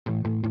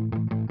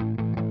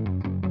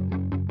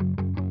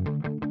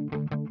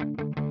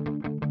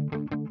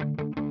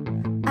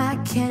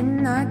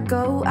cannot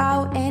go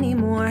out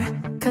anymore,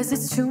 'cause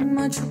it's too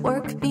much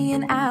work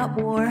being at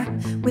war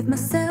with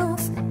myself,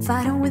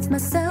 fighting with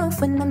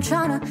myself when I'm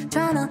tryna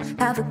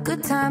have a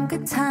good time,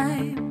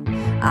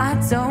 I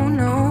don't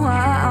know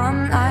why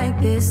I'm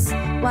like this.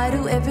 Why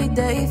do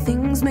everyday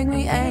things make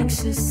me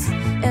anxious?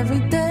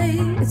 Every day,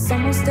 it's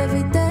almost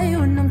every day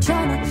when I'm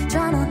tryna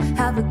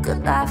have a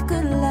good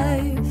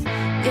life,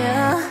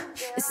 yeah.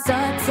 It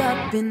starts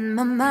up in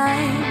my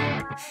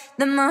mind,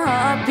 then my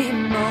heartbeat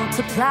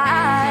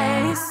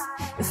multiplies.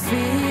 It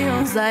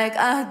feels like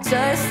I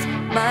just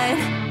might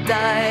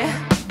die.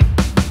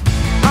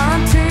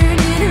 I'm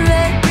turning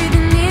red,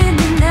 breathing in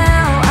and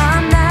out.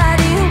 I'm not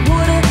in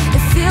water,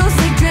 it feels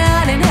like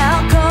drowning. How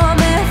come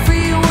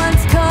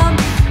everyone's come?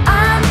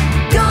 I'm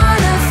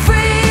gonna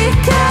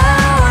freak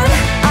out.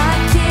 I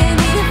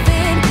can't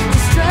even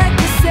distract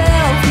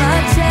myself. My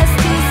chest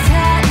is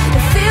tight,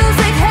 it feels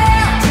like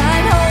hell. Try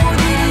and hold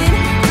it in,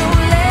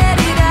 don't let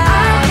it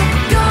out.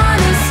 I'm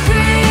gonna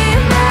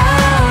scream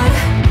out.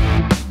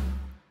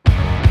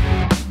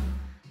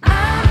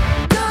 I'm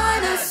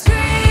gonna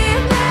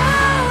scream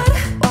out.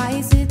 Why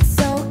is it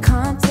so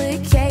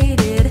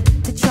complicated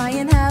to try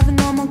and have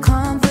normal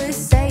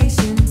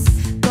conversations?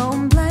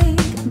 Going blank,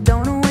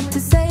 don't know what to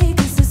say,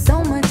 'cause there's so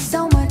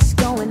much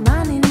going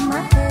on in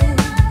my head.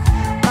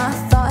 My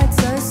thoughts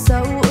are so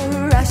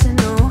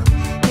irrational,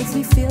 makes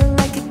me feel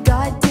like a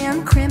goddamn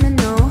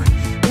criminal.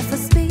 If I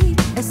speak,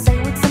 I say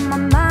what's in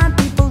my mind.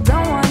 People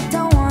don't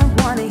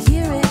wanna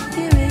hear it.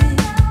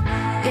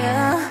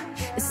 Yeah,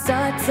 it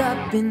starts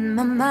up in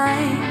my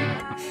mind,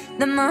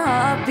 then my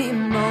heartbeat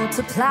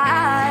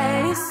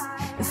multiplies.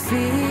 It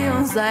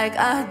feels like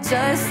I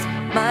just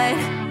might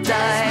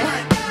die.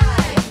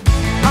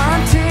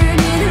 I'm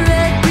turning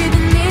red,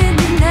 breathing in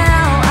and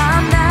out.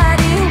 I'm not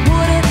in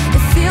water,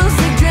 it feels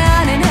like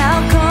drowning. How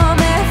come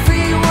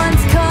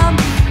everyone's come?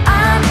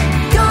 I'm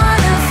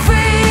gonna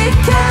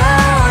freak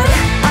out.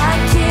 I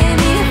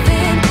can't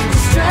even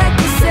distract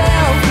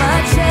myself. My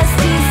chest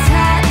is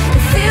tight,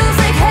 it feels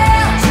like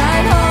hell. Try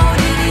and hold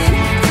it in,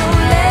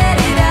 don't let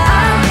it out.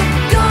 I'm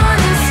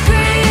gonna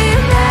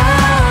scream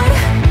out.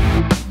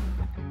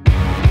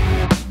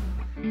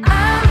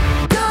 I'm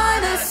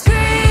gonna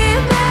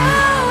scream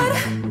out.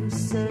 You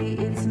say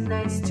it's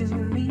nice to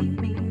meet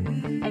me,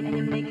 and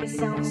you make it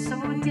sound so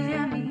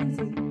damn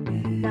easy.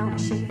 Now I'm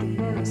shaking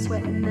and I'm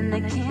sweating and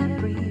I can't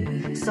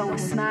breathe, so I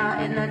smile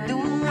and I do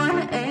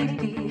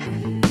 180.